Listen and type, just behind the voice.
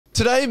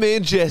Today, me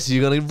and Jesse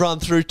are going to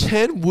run through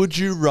 10 Would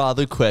You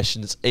Rather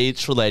questions,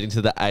 each relating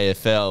to the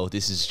AFL.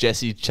 This is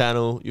Jesse's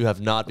channel. You have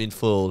not been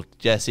fooled.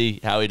 Jesse,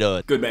 how are we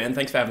doing? Good, man.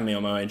 Thanks for having me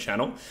on my own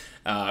channel.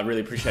 I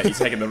really appreciate you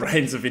taking the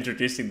reins of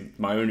introducing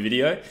my own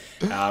video.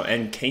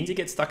 And keen to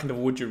get stuck into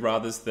Would You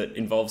Rathers that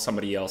involve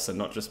somebody else and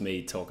not just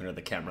me talking to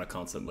the camera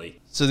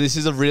constantly. So this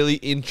is a really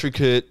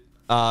intricate,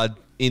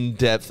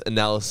 in-depth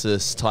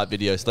analysis type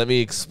video. So let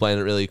me explain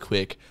it really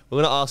quick. We're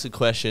going to ask a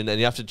question and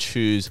you have to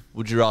choose,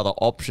 would you rather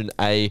option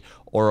A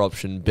or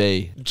option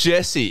B?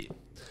 Jesse,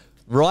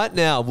 right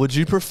now, would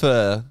you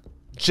prefer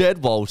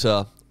Jed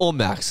Walter or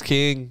Max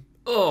King?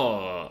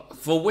 Oh,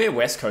 for where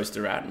West Coast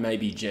are at,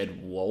 maybe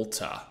Jed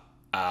Walter.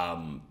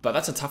 But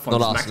that's a tough one.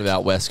 Not asking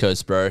about West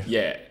Coast, bro.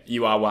 Yeah,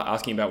 you are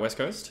asking about West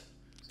Coast?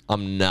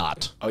 I'm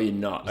not. Oh, you're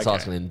not? I was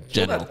asking in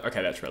general. Well,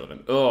 okay, that's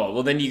relevant. Oh,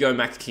 well then you go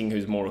Max King,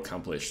 who's more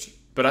accomplished.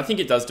 But I think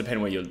it does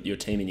depend where your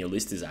team and your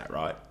list is at,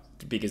 right?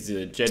 Because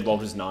Jed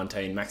Walter's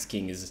 19, Max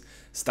King is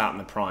starting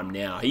the prime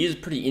now. He is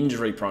pretty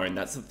injury prone.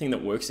 That's the thing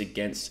that works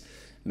against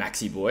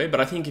Maxi boy.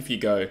 But I think if you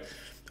go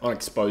on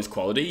exposed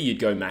quality, you'd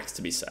go Max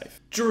to be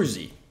safe.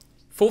 Drewzy,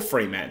 for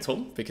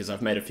Fremantle, because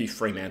I've made a few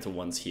Fremantle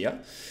ones here.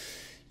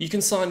 You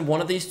can sign one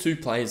of these two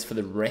players for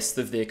the rest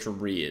of their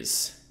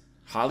careers.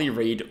 Harley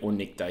Reid or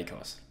Nick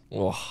Dacos.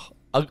 Oh,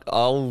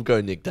 I'll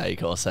go Nick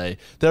Dacos, eh?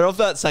 They're of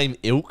that same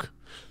ilk,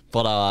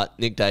 but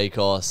Nick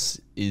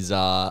Dacos is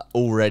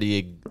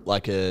already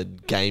a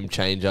game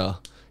changer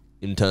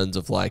in terms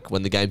of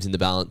when the game's in the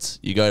balance.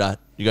 You go to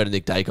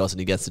Nick Dacos and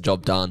he gets the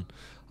job done.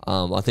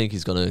 I think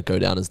he's going to go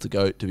down as the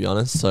GOAT, to be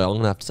honest. So I'm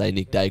going to have to say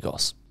Nick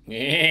Dacos.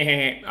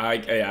 Yeah,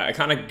 I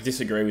kind of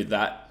disagree with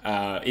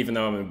that. Even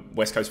though I'm a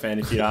West Coast fan,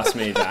 if you'd asked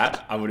me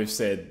that, I would have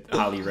said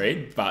Harley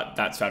Reid, but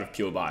that's out of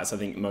pure bias. I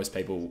think most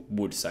people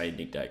would say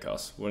Nick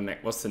Dacos.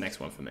 What's the next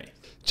one for me?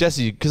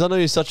 Jesse, because I know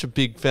you're such a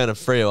big fan of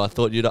Freo, I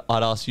thought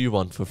I'd ask you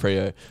one for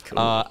Freo.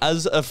 Cool.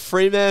 As a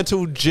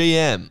Fremantle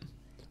GM,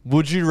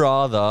 would you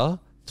rather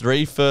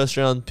 3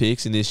 first-round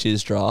picks in this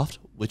year's draft,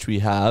 which we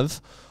have,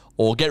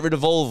 or get rid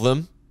of all of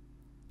them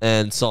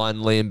and sign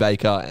Liam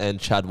Baker and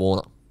Chad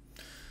Warner?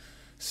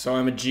 So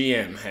I'm a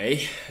GM,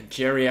 hey? A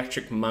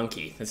geriatric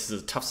monkey. This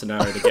is a tough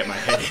scenario to get my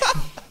head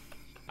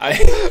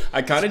in.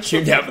 I kind of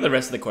tuned out for the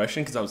rest of the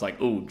question because I was like,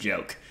 ooh,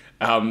 joke.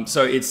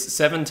 So it's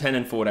 7, 10,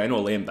 and 14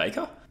 or Liam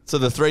Baker? So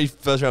the 3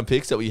 first-round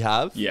picks that we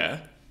have? Yeah.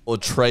 Or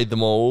trade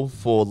them all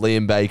for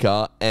Liam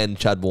Baker and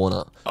Chad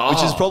Warner,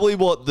 which is probably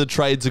what the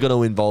trades are going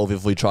to involve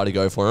if we try to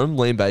go for him.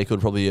 Liam Baker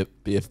would probably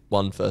be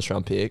 1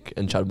 first-round pick,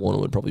 and Chad Warner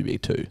would probably be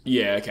 2.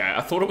 Yeah, okay.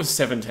 I thought it was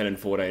 7, 10, and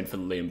 14 for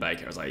Liam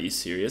Baker. I was like, are you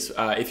serious?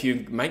 If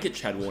you make it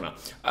Chad Warner.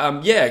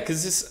 Yeah,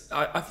 because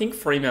I think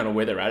Fremantle,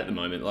 where they're at the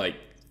moment,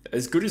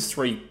 as good as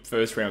 3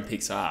 first-round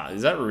picks are,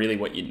 is that really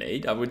what you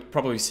need? I would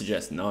probably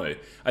suggest no.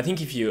 I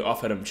think if you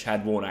offered them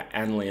Chad Warner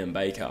and Liam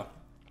Baker,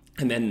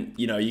 and then,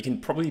 you can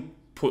probably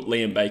put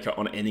Liam Baker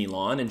on any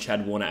line and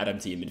Chad Warner add him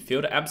to your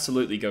midfield,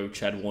 absolutely go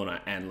Chad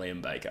Warner and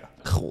Liam Baker.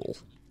 Cool.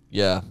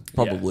 Yeah,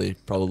 probably.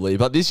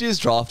 But this year's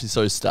draft is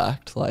so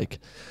stacked.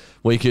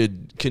 We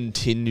could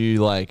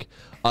continue, I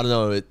don't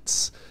know,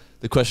 it's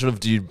the question of,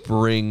 do you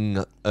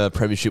bring a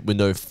premiership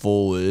window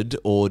forward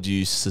or do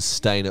you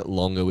sustain it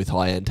longer with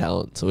high-end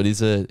talent? So it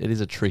is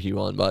a tricky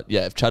one. But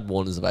yeah, if Chad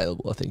Warner's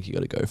available, I think you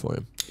got to go for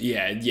him.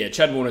 Yeah,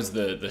 Chad Warner's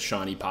the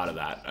shiny part of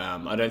that.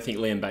 I don't think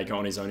Liam Baker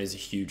on his own is a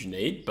huge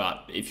need,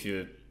 but if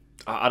you,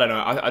 I don't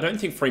know, I don't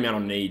think Fremantle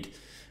need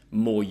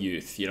more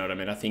youth. You know what I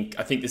mean? I think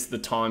the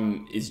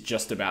time is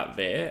just about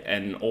there,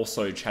 and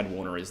also Chad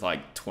Warner is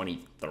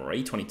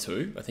 23,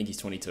 22. I think he's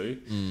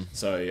 22.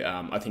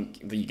 So I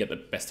think that you get the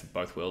best of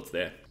both worlds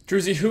there.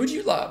 Drewzy, who would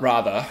you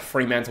rather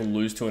Fremantle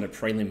lose to in a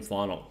prelim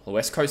final? The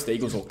West Coast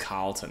Eagles or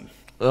Carlton?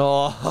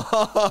 Oh,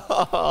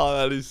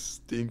 that is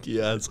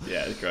stinky as.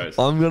 Yeah, it's gross.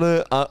 I'm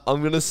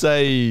gonna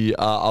say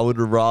I would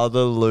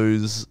rather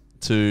lose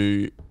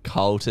to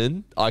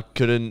Carlton. I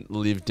couldn't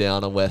live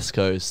down a West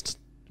Coast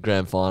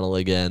grand final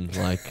again.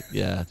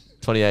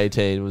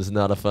 2018 was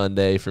not a fun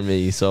day for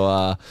me. So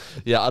I'd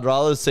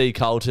rather see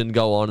Carlton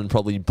go on and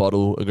probably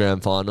bottle a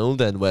grand final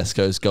than West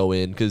Coast go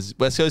in, because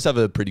West Coast have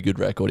a pretty good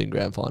record in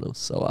grand finals.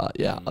 So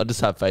I just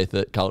have faith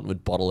that Carlton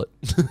would bottle it.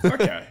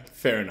 Okay.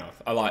 Fair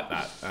enough. I like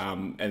that.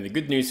 And the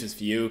good news is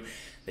for you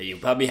that you'll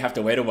probably have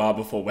to wait a while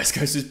before West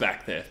Coast is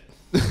back there.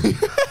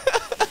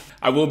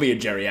 I will be a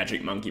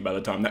geriatric monkey by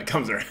the time that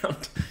comes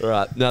around. All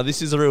right. Now,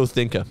 this is a real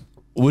thinker.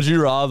 Would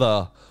you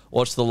rather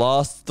watch the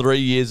last 3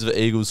 years of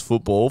Eagles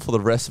football for the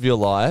rest of your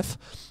life,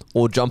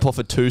 or jump off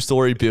a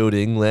 2-story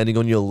building, landing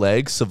on your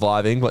legs,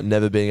 surviving, but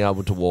never being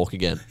able to walk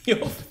again?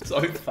 You're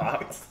so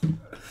fucked.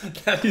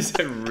 That is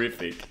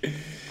horrific.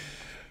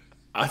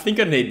 I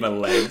think I need my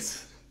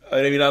legs.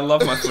 I mean, I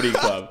love my footy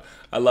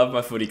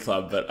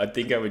club. But I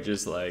think I would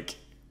just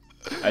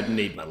I'd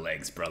need my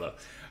legs, brother.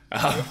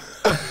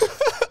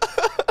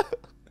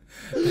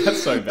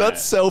 That's so bad.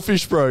 That's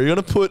selfish, bro. You're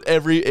going to put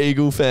every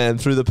Eagle fan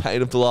through the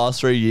pain of the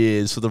last 3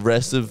 years for the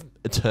rest of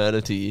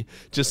eternity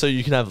just so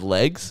you can have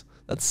legs?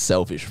 That's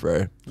selfish,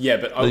 bro. Yeah,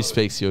 but... Really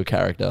speaks to your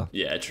character.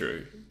 Yeah,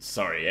 true.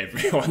 Sorry,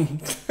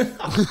 everyone.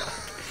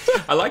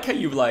 I like how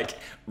you like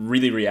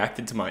really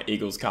reacted to my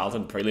Eagles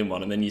Carlton prelim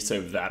one, and then you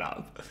served that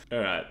up. All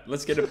right,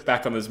 let's get it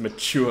back on this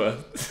mature,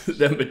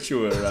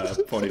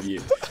 point of view.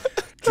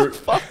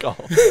 Fuck off,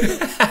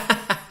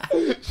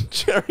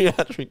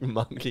 geriatric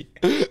monkey.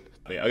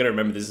 I gotta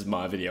remember this is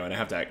my video and I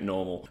have to act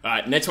normal. All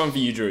right, next one for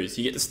you, Drews.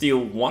 You get to steal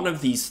one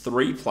of these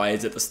three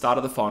players at the start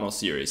of the final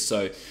series.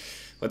 So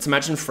let's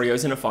imagine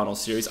Frio's in a final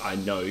series. I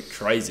know,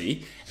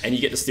 crazy. And you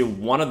get to steal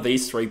one of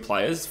these three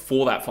players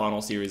for that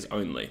final series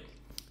only.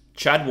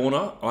 Chad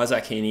Warner,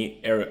 Isaac Heaney,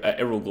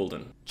 Errol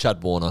Goulden.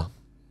 Chad Warner.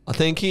 I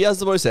think he has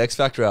the most X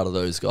factor out of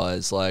those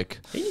guys. Like,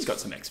 Heaney's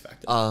got some X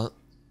factor.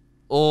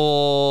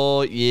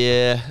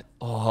 Yeah.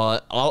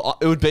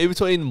 It would be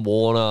between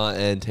Warner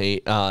and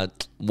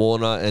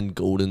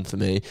Goulden for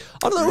me.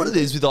 I don't know what it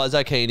is with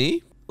Isaac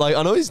Heaney. Like,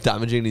 I know he's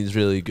damaging and he's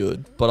really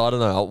good, but I don't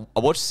know. I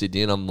watched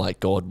Sydney and I'm like,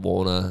 God,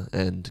 Warner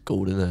and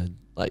Goulden are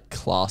like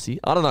classy.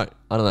 I don't know.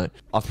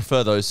 I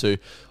prefer those two.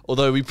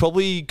 Although we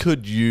probably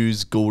could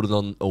use Goulden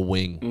on a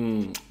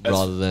wing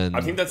rather than. I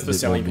think that's the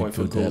selling point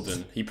for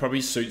Goulden. He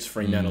probably suits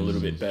Freeman a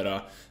little bit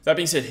better. That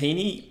being said,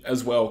 Heaney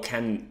as well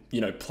can,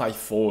 play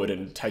forward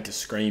and take a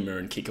screamer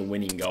and kick a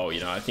winning goal.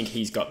 I think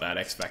he's got that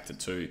X factor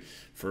too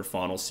for a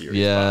final series.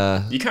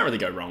 Yeah. But you can't really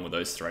go wrong with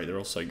those three. They're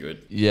all so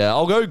good. Yeah,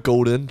 I'll go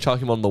Goulden, chuck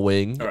him on the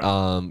wing.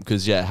 Right.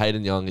 Because,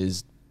 Hayden Young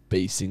is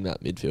beasting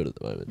that midfield at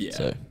the moment. Yeah.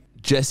 So,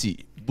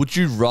 Jesse, would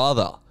you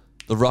rather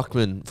the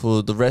ruckman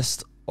for the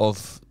rest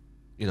of,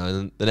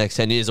 the next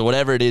 10 years or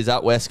whatever it is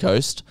at West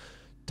Coast,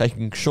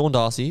 taking Sean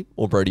Darcy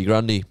or Brodie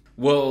Grundy?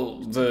 Well,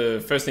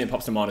 the first thing that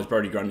pops to mind is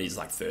Brodie Grundy is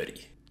like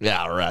 30.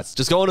 Yeah, rats.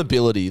 Just go on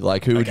ability.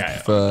 Like, who would you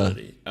prefer?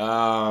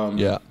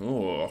 Yeah.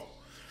 Oh.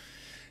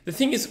 The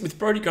thing is, with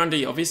Brodie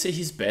Grundy, obviously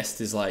his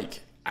best is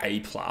like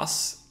A+,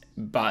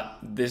 but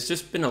there's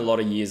just been a lot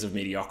of years of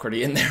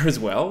mediocrity in there as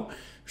well.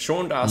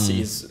 Sean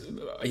Darcy,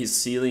 his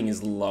ceiling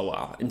is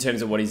lower in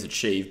terms of what he's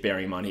achieved,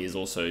 bearing in mind he is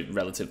also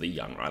relatively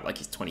young, right? Like,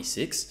 he's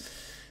 26.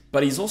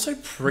 But he's also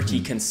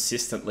pretty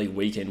consistently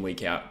week in,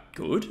 week out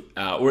good,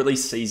 or at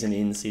least season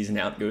in, season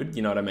out good.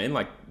 You know what I mean?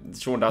 Like,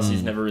 Sean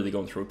Darcy's never really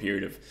gone through a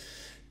period of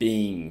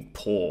being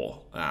poor.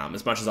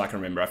 As much as I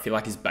can remember, I feel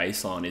like his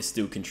baseline is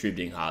still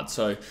contributing hard.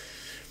 So,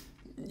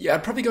 yeah,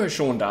 I'd probably go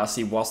Sean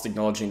Darcy whilst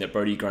acknowledging that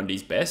Brodie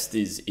Grundy's best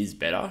is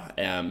better.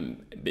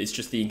 It's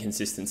just the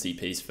inconsistency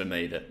piece for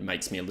me that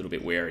makes me a little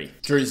bit wary.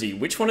 Drewzy,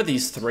 which one of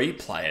these three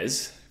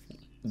players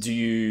do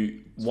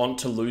you want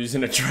to lose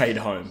in a trade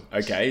home?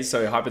 Okay,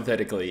 so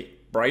hypothetically,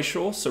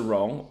 Brayshaw,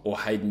 Sarong, or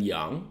Hayden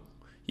Young,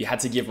 you had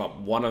to give up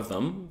one of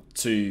them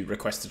to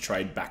request a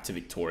trade back to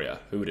Victoria.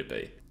 Who would it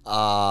be?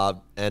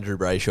 Andrew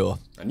Brayshaw.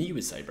 I knew you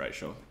would say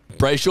Brayshaw.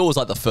 Brayshaw was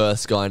like the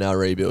first guy in our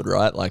rebuild,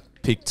 right? Like,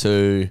 pick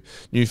 2,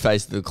 new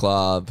face of the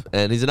club,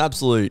 and he's an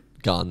absolute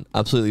gun.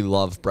 Absolutely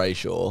love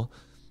Brayshaw.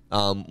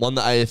 Won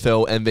the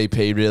AFL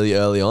MVP really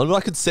early on, but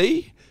I could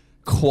see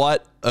quite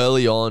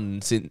early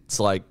on, since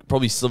like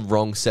probably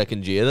Sarong's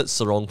second year, that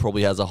Sarong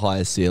probably has a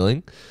higher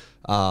ceiling.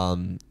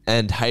 And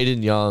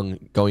Hayden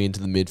Young going into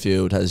the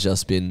midfield has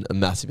just been a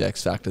massive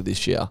X factor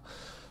this year.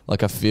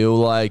 Like, I feel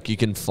like you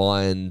can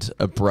find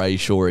a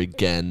Brayshaw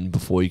again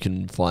before you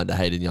can find a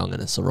Hayden Young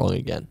and a Sarong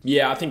again.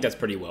 Yeah, I think that's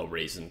pretty well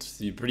reasoned.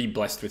 You're pretty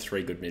blessed with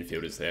 3 good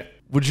midfielders there.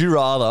 Would you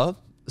rather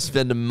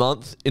spend a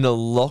month in a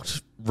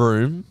locked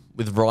room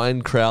with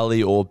Ryan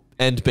Crowley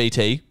and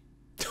BT,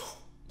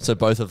 so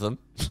both of them,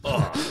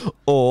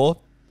 or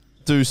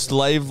do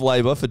slave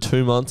labour for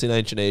 2 months in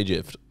ancient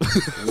Egypt?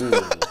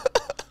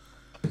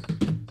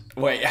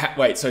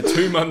 Wait, so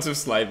 2 months of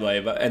slave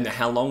labour, and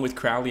how long with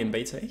Crowley and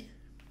BT?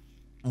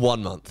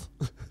 1 month.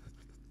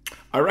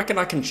 I reckon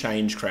I can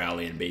change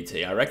Crowley and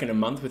BT. I reckon a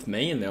month with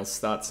me, and they'll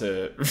start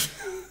to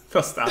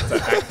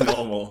act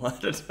normal. I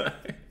don't know.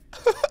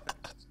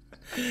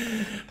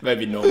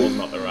 Maybe normal's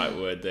not the right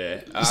word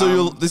there.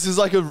 So this is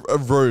like a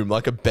room,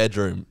 like a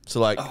bedroom. So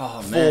like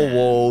 4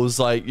 walls,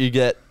 like you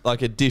get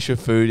like a dish of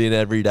food in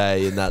every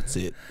day, and that's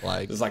it.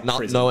 Like, it's like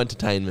no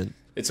entertainment.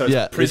 It's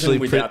prison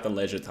without the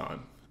leisure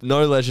time.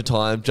 No leisure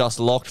time, just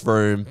locked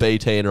room,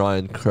 BT and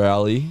Ryan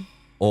Crowley.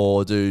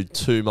 Or do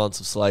 2 months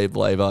of slave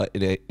labour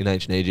in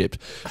ancient Egypt,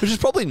 which is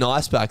probably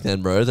nice back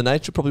then, bro. The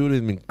nature probably would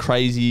have been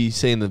crazy,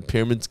 seeing the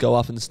pyramids go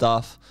up and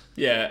stuff.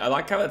 Yeah, I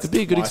like how that's It'd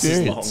be a good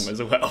experience as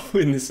long as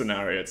well in this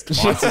scenario. It's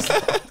twice as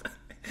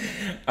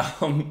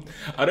long.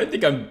 I don't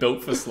think I'm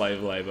built for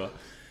slave labour,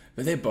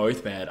 but they're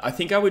both bad. I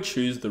think I would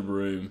choose the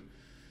room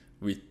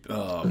with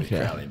Crowley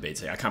and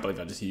BT. I can't believe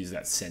I just used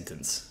that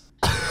sentence.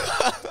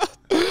 I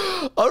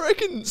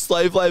reckon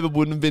slave labour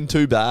wouldn't have been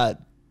too bad.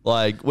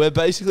 Like, we're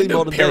basically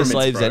modern day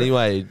slaves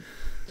anyway.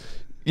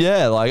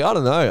 Yeah, like, I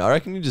don't know. I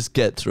reckon you just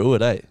get through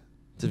it, eh?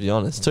 To be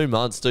honest. 2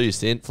 months, do your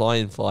stint, fly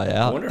in, fly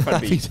out. I wonder if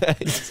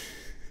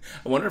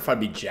I'd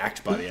be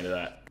jacked by the end of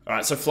that. All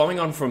right, so flowing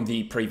on from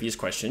the previous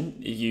question,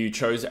 you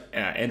chose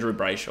Andrew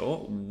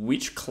Brayshaw.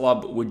 Which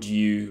club would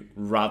you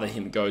rather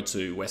him go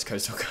to, West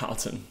Coast or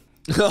Carlton?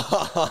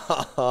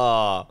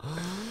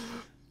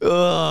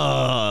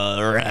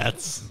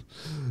 Rats.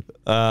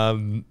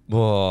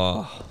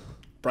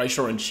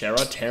 Brayshaw and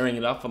Chera tearing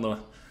it up on the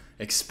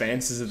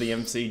Expanses of the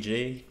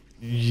MCG.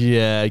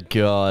 Yeah,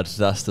 God,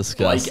 that's Blake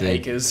disgusting.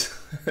 Acres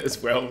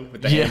as well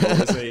with the handball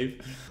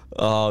receive.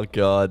 Oh,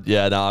 God.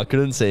 Yeah, no, I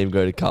couldn't see him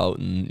go to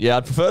Carlton. Yeah,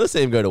 I'd prefer to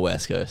see him go to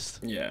West Coast.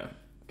 Yeah.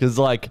 Because,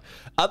 like,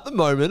 at the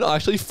moment, I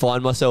actually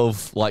find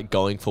myself, like,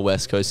 going for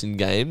West Coast in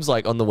games.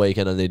 Like, on the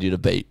weekend, I need you to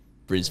beat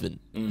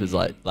Brisbane. Because,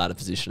 like, ladder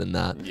position and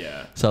that.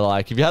 Yeah. So,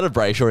 like, if you had a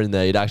Brayshaw in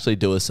there, you'd actually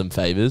do us some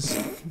favours.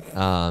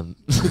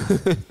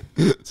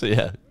 So,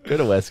 yeah, go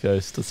to West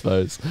Coast, I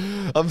suppose.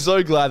 I'm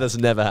so glad that's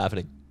never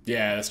happening.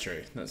 Yeah, that's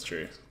true. That's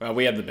true. Well,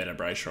 we had the better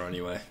Brayshaw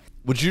anyway.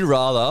 Would you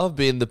rather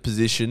be in the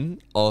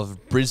position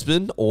of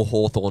Brisbane or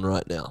Hawthorn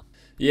right now?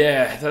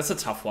 Yeah, that's a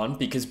tough one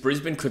because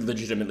Brisbane could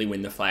legitimately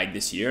win the flag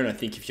this year, and I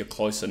think if you're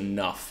close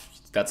enough,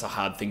 that's a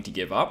hard thing to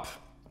give up.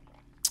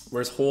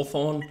 Whereas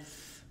Hawthorn,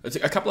 it's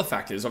a couple of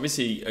factors.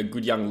 Obviously, a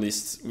good young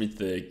list with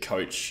the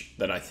coach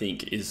that I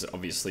think is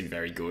obviously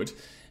very good.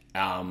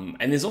 And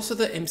there's also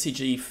the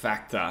MCG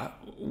factor,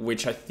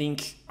 which I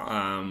think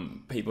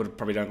people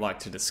probably don't like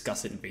to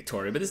discuss it in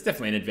Victoria, but there's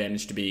definitely an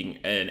advantage to being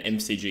an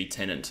MCG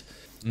tenant.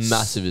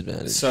 Massive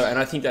advantage. So, and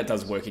I think that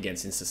does work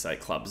against interstate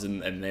clubs,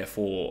 and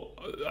therefore,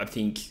 I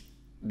think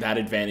that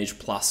advantage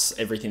plus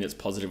everything that's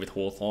positive with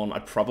Hawthorn,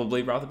 I'd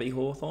probably rather be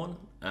Hawthorn.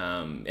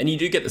 And you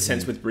do get the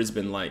sense with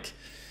Brisbane, like,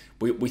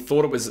 we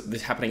thought it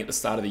was happening at the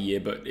start of the year,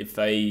 but if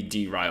they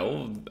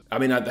derail, I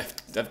mean,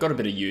 they've got a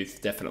bit of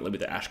youth, definitely, with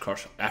the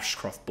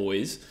Ashcroft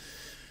boys,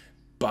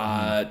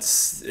 but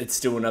it's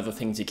still another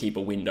thing to keep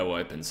a window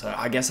open. So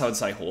I guess I would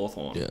say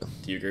Hawthorn. Yeah.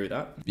 Do you agree with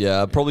that?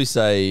 Yeah, I'd probably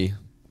say,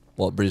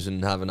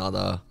 Brisbane have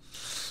another,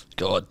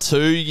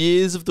 2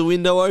 years of the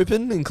window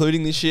open,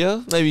 including this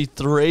year. Maybe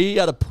 3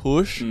 at a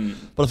push.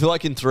 But I feel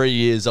like in 3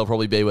 years, they'll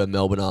probably be where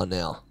Melbourne are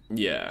now.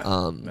 Yeah.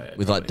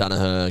 With like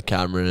Danaher,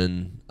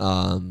 Cameron,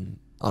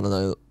 I don't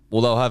know.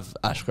 Well, they'll have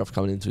Ashcroft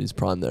coming into his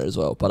prime there as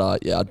well.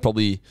 But yeah, I'd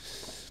probably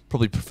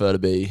prefer to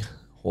be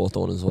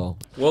Hawthorn as well.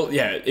 Well,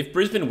 yeah, if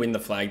Brisbane win the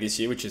flag this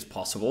year, which is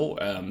possible,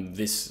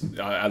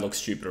 I look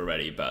stupid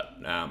already, but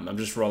I'm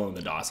just rolling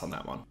the dice on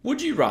that one.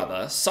 Would you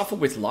rather suffer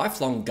with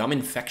lifelong gum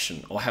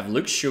infection or have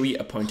Luke Shuey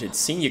appointed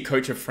senior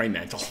coach of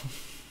Fremantle?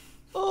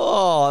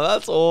 Oh,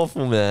 that's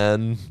awful,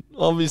 man.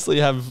 Obviously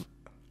have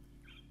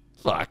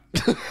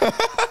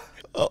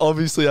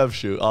Obviously have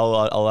Shuey.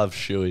 I'll have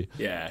Shuey.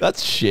 Yeah.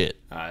 That's shit.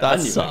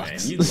 That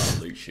sucks. You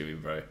love Luke Shuey,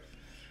 bro.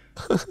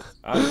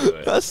 I do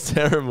it. That's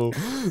terrible.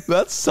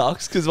 That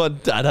sucks because my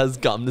dad has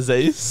gum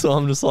disease, so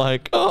I'm just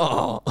like,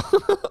 oh.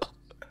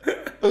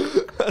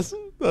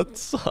 That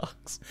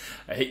sucks.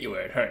 I hit you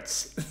where it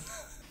hurts.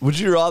 Would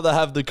you rather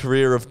have the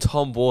career of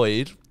Tom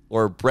Boyd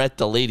or Brett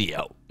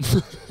Deledio?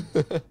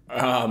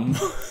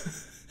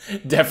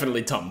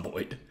 Definitely Tom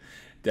Boyd.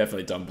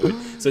 Definitely Tom Boyd.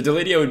 So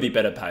Deledio would be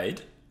better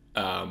paid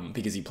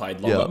because he played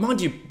longer. Yeah.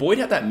 Mind you, Boyd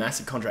had that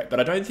massive contract, but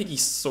I don't think he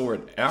saw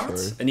it out.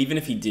 True. And even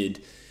if he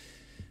did,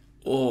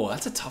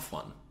 that's a tough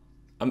one.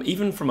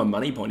 Even from a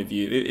money point of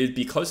view, it'd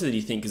be closer than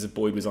you think because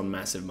Boyd was on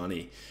massive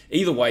money.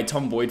 Either way,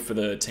 Tom Boyd for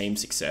the team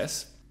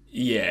success.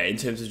 Yeah, in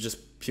terms of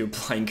just pure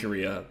playing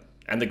career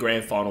and the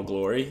grand final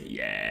glory,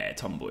 yeah,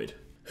 Tom Boyd.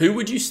 Who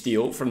would you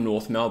steal from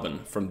North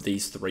Melbourne from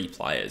these 3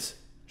 players?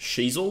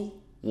 Sheasel,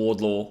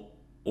 Wardlaw,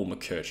 or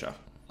McKercher?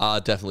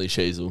 Definitely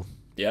Sheasel.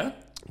 Yeah?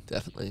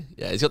 Definitely.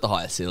 Yeah, he's got the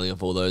highest ceiling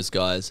of all those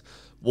guys.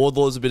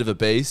 Wardlaw's a bit of a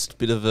beast,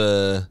 bit of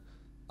a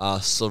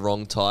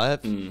sarong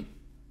type.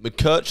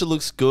 McKercher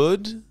looks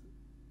good.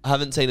 I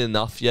haven't seen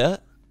enough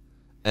yet.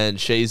 And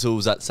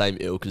Sheasel's that same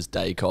ilk as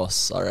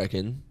Dacos, I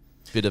reckon.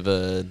 Bit of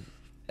a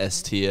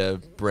S-tier,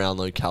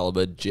 Brownlow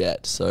caliber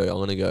jet. So I'm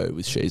going to go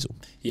with Sheasel.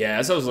 Yeah,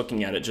 as I was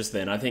looking at it just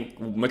then, I think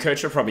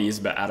McKercher probably is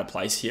a bit out of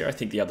place here. I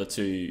think the other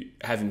two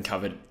have him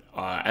covered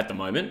at the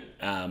moment.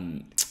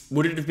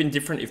 Would it have been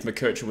different if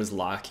McKercher was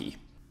Larky?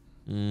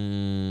 Yeah.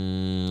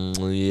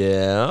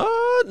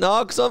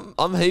 No, because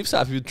I'm heaps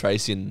happy with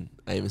Tracy and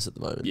Amos at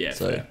the moment. Yeah,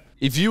 so fair.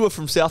 If you were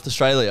from South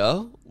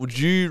Australia, would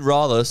you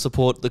rather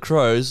support the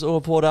Crows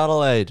or Port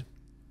Adelaide?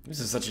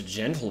 This is such a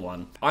gentle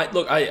one. I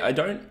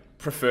don't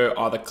prefer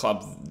either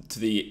club to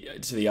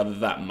the other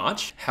that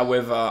much.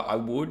 However, I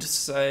would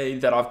say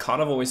that I've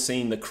kind of always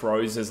seen the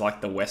Crows as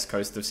like the west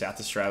coast of South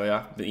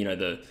Australia.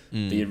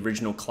 The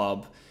original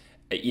club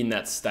in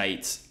that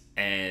state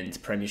and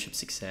premiership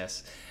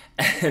success.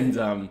 And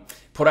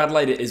Port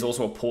Adelaide is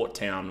also a port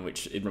town,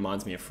 which it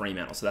reminds me of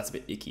Fremantle, so that's a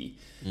bit icky.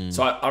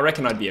 So I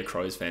reckon I'd be a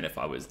Crows fan if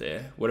I was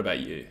there. What about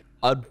you?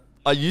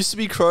 I used to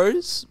be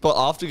Crows, but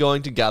after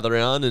going to Gather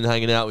Round and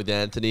hanging out with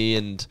Anthony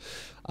and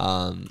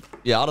I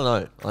don't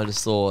know. I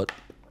just thought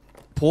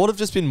Port have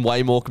just been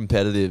way more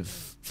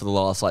competitive for the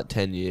last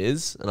 10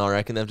 years, and I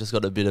reckon they've just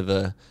got a bit of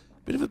a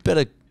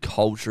better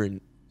culture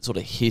and sort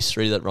of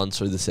history that runs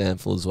through the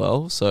sample as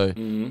well. So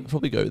I'd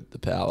probably go with the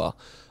Power.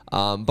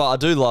 But I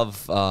do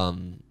love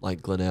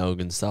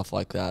Glenelg and stuff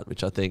like that,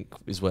 which I think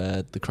is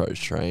where the Crows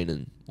train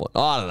and what.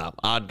 I don't know.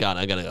 I'm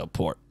gonna go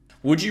Port.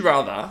 Would you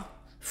rather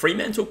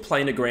Fremantle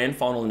play in a grand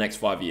final in the next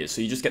 5 years,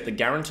 so you just get the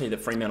guarantee that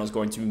Fremantle's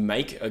going to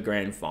make a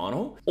grand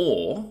final,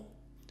 or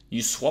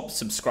you swap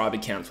subscriber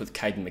counts with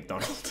Caden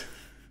McDonald?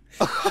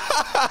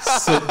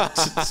 So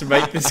to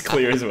make this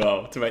clear as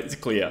well,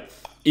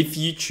 if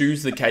you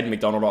choose the Caden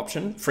McDonald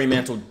option,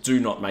 Fremantle do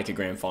not make a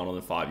grand final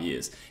in 5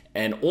 years.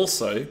 And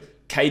also,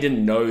 Caden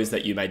knows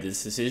that you made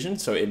this decision,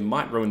 so it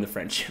might ruin the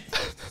friendship.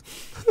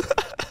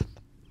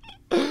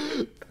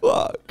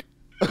 Fuck.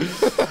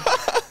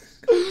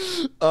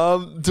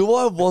 Do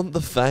I want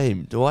the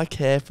fame? Do I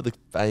care for the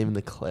fame and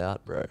the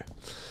clout, bro?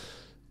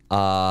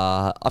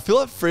 I feel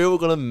like Freo are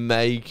going to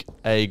make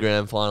a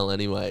grand final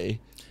anyway.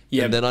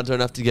 Yeah. And then I don't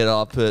have to get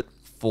up at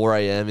 4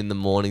 a.m. in the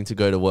morning to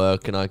go to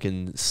work, and I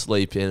can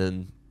sleep in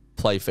and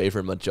play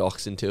FIFA in my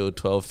jocks until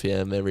 12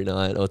 p.m. every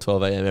night or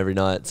 12 a.m. every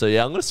night. So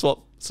yeah, I'm going to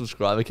swap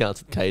subscriber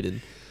accounts with Caden.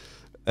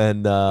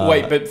 And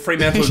wait, but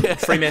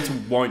Fremantle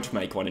won't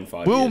make one in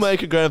 5 years. We'll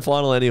make a grand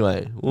final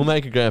anyway. We'll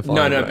make a grand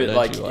final. No, but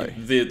like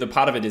the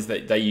part of it is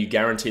that you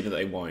guarantee that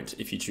they won't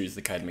if you choose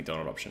the Caden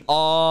McDonald option.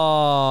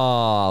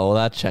 Oh, well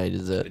that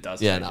changes it. It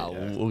does. Yeah,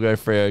 we'll go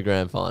Freo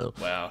grand final.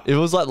 Wow. If it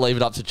was like leave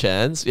it up to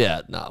chance, yeah,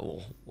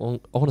 well,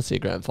 I want to see a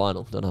grand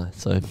final, don't I?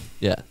 So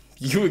yeah.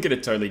 You were gonna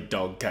totally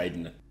dog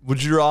Caden.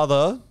 Would you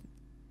rather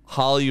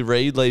Harley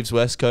Reid leaves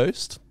West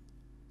Coast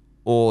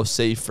or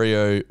see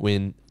Freo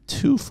win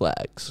 2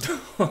 flags?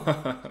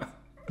 I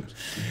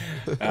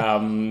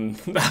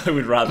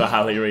would rather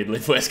Harley Reid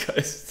leave West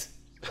Coast.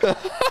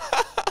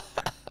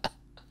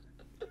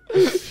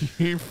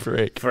 You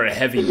prick. For a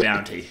heavy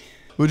bounty.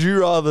 Would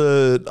you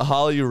rather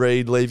Harley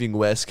Reid leaving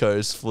West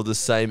Coast for the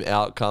same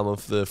outcome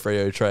of the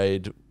Freo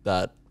trade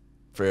that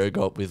Freo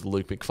got with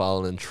Luke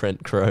McFarlane and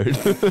Trent Crode,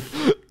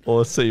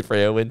 or see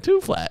Freo win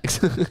 2 flags?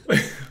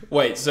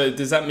 Wait, so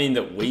does that mean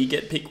that we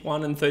get pick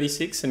 1 and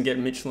 36 and get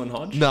Mitchell and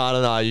Hodge?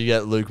 No. You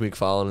get Luke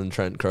McFarlane and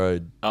Trent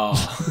Crode. Oh.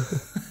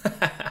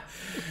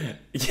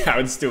 Yeah, I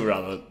would still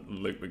rather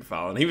Luke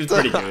McFarlane. He was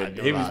pretty good.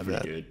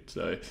 Good.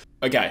 So,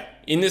 okay,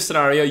 in this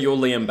scenario, you're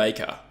Liam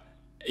Baker.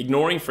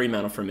 Ignoring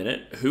Fremantle for a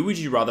minute, who would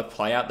you rather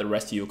play out the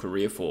rest of your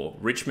career for,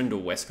 Richmond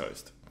or West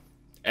Coast?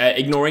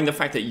 Ignoring the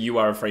fact that you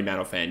are a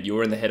Fremantle fan, you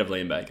were in the head of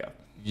Liam Baker.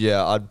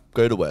 Yeah, I'd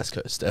go to West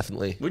Coast,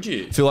 definitely. Would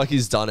you? I feel like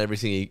he's done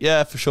everything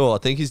yeah, for sure. I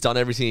think he's done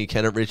everything he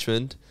can at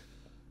Richmond.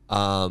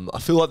 I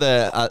feel like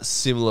they're at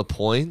similar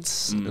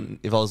points. And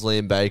if I was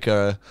Liam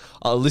Baker,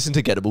 I listened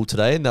to Gettable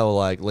today, and they were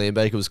like, Liam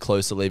Baker was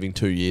close to leaving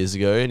 2 years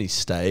ago, and he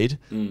stayed.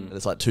 And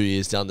it's like 2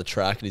 years down the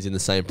track, and he's in the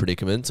same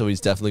predicament, so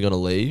he's definitely going to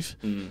leave.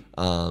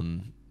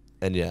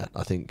 And yeah,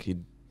 I think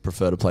he'd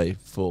prefer to play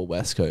for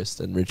West Coast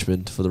and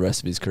Richmond for the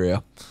rest of his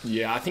career.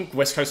 Yeah, I think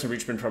West Coast and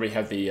Richmond probably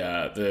have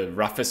the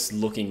roughest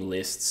looking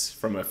lists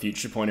from a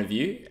future point of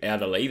view out of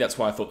the league. That's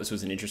why I thought this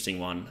was an interesting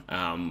one.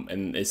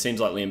 And it seems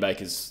like Liam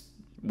Baker's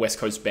West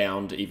Coast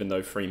bound, even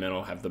though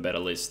Fremantle have the better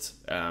list.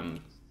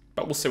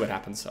 But we'll see what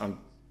happens. I'm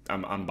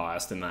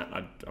unbiased in that.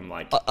 I'm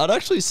like, I'd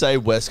actually say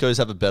West Coast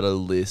have a better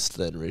list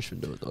than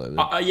Richmond do at the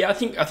moment. Yeah, I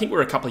think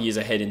we're a couple of years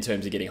ahead in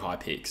terms of getting high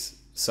picks.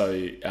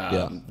 So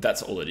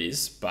that's all it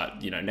is.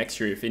 But, next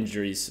year, if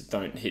injuries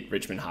don't hit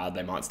Richmond hard,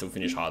 they might still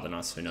finish higher than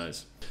us. Who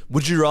knows?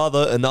 Would you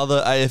rather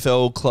another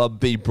AFL club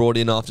be brought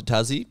in after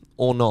Tassie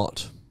or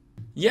not?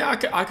 Yeah,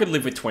 I could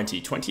live with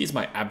 20. 20 is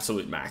my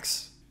absolute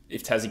max.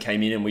 If Tassie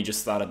came in and we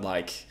just started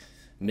like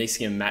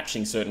mixing and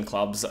matching certain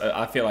clubs,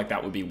 I feel like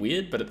that would be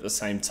weird. But at the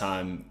same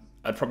time,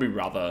 I'd probably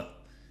rather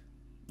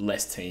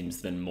less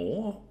teams than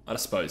more, I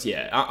suppose.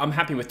 Yeah, I'm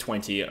happy with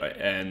 20,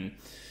 and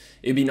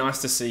it'd be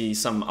nice to see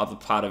some other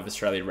part of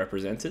Australia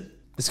represented.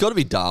 It's got to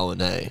be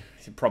Darwin, eh?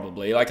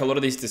 Probably. Like, a lot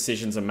of these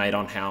decisions are made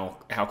on how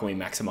can we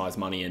maximise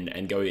money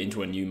and go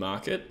into a new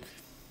market.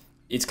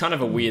 It's kind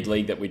of a weird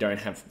league that we don't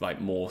have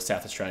like more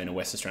South Australian or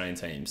West Australian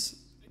teams,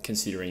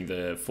 considering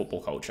the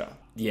football culture.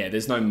 Yeah,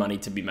 there's no money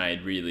to be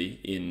made really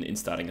in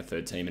starting a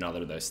third team in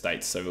either of those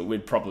states. So it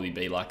would probably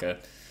be like a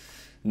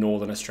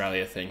Northern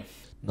Australia thing.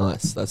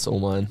 Nice, that's all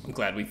mine. I'm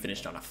glad we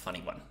finished on a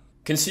funny one.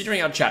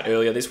 Considering our chat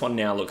earlier, this one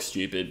now looks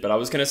stupid, but I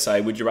was going to say,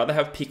 would you rather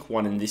have pick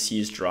 1 in this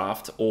year's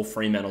draft or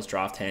Fremantle's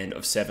draft hand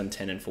of 7,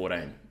 10 and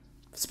 14?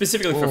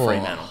 Specifically for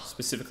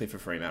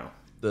Fremantle.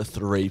 The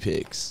 3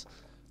 picks.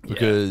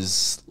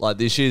 Because like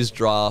this year's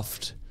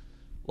draft,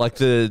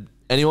 like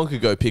anyone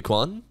could go pick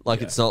 1.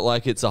 Like it's not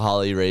like it's a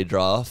Harley Reid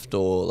draft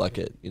or like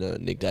a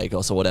Nick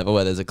Dacos or whatever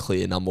where there's a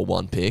clear number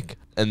 1 pick.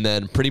 And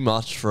then pretty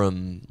much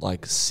from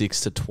like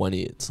 6 to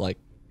 20, it's like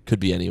could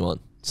be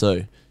anyone.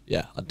 So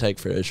yeah, I'd take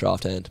Freo's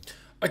draft hand.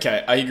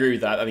 Okay, I agree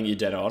with that. I think you're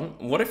dead on.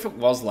 What if it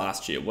was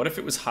last year? What if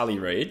it was Harley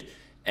Reid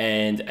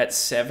and at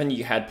 7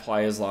 you had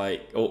players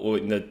like, or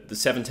in the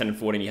 7, 10 and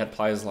 14 you had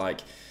players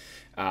like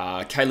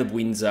Caleb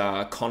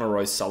Windsor, Connor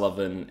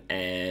O'Sullivan,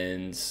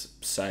 and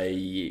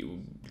say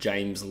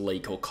James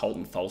Leake or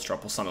Colton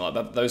Tholstrup or something like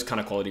that. Those kind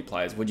of quality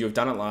players. Would you have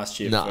done it last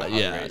year?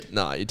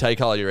 No, you take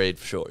Harley Reid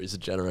for sure. He's a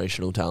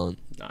generational talent.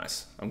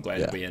 Nice. I'm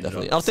glad we ended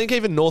definitely. I think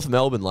even North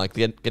Melbourne, like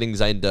getting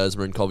Zane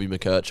Dersmer and Colby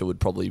McKercher would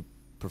probably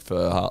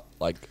prefer,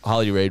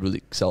 Harley Reid would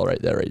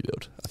accelerate their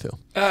rebuild, I feel.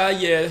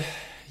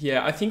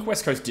 Yeah. I think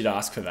West Coast did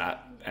ask for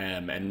that.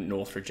 And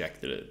North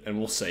rejected it, and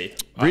we'll see.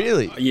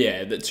 Really?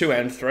 The 2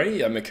 and 3,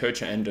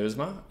 McKercher and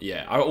Dersmer.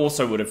 Yeah,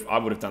 I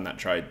would have done that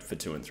trade for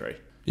 2 and 3.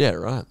 Yeah,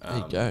 right. There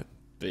you go.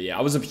 But yeah,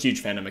 I was a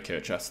huge fan of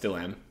McKercher, still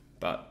am.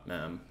 But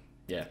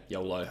yeah,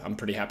 YOLO. I'm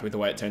pretty happy with the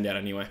way it turned out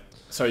anyway.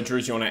 So,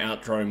 Drew, do you want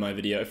to outro my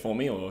video for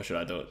me, or should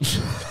I do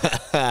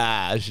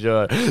it?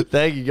 Sure.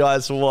 Thank you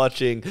guys for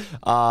watching.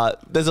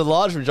 There's a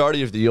large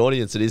majority of the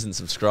audience that isn't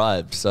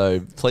subscribed,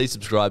 so please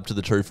subscribe to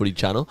the True Footy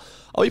channel.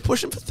 Are we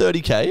pushing for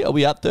 30k? Are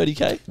we at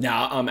 30k?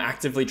 Now, I'm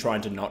actively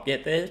trying to not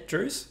get there,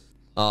 Drews.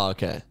 Oh,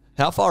 okay.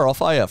 How far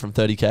off are you from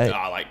 30k?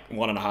 Like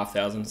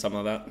 1,500,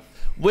 something like that.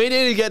 We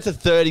need to get to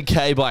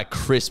 30k by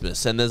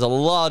Christmas, and there's a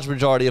large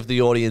majority of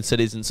the audience that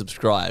isn't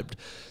subscribed.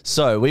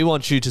 So we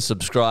want you to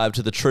subscribe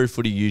to the True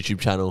Footy YouTube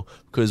channel,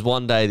 because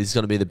one day this is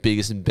going to be the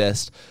biggest and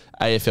best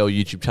AFL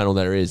YouTube channel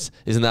there is.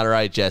 Isn't that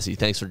right, Jesse?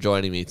 Thanks for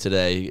joining me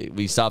today.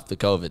 We stopped the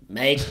COVID.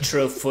 Make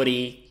True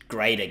Footy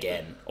great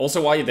again.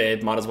 Also, while you're there,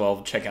 might as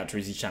well check out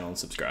Drewzy's channel and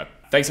subscribe.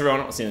 Thanks,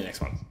 everyone. I'll see you in the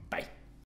next one.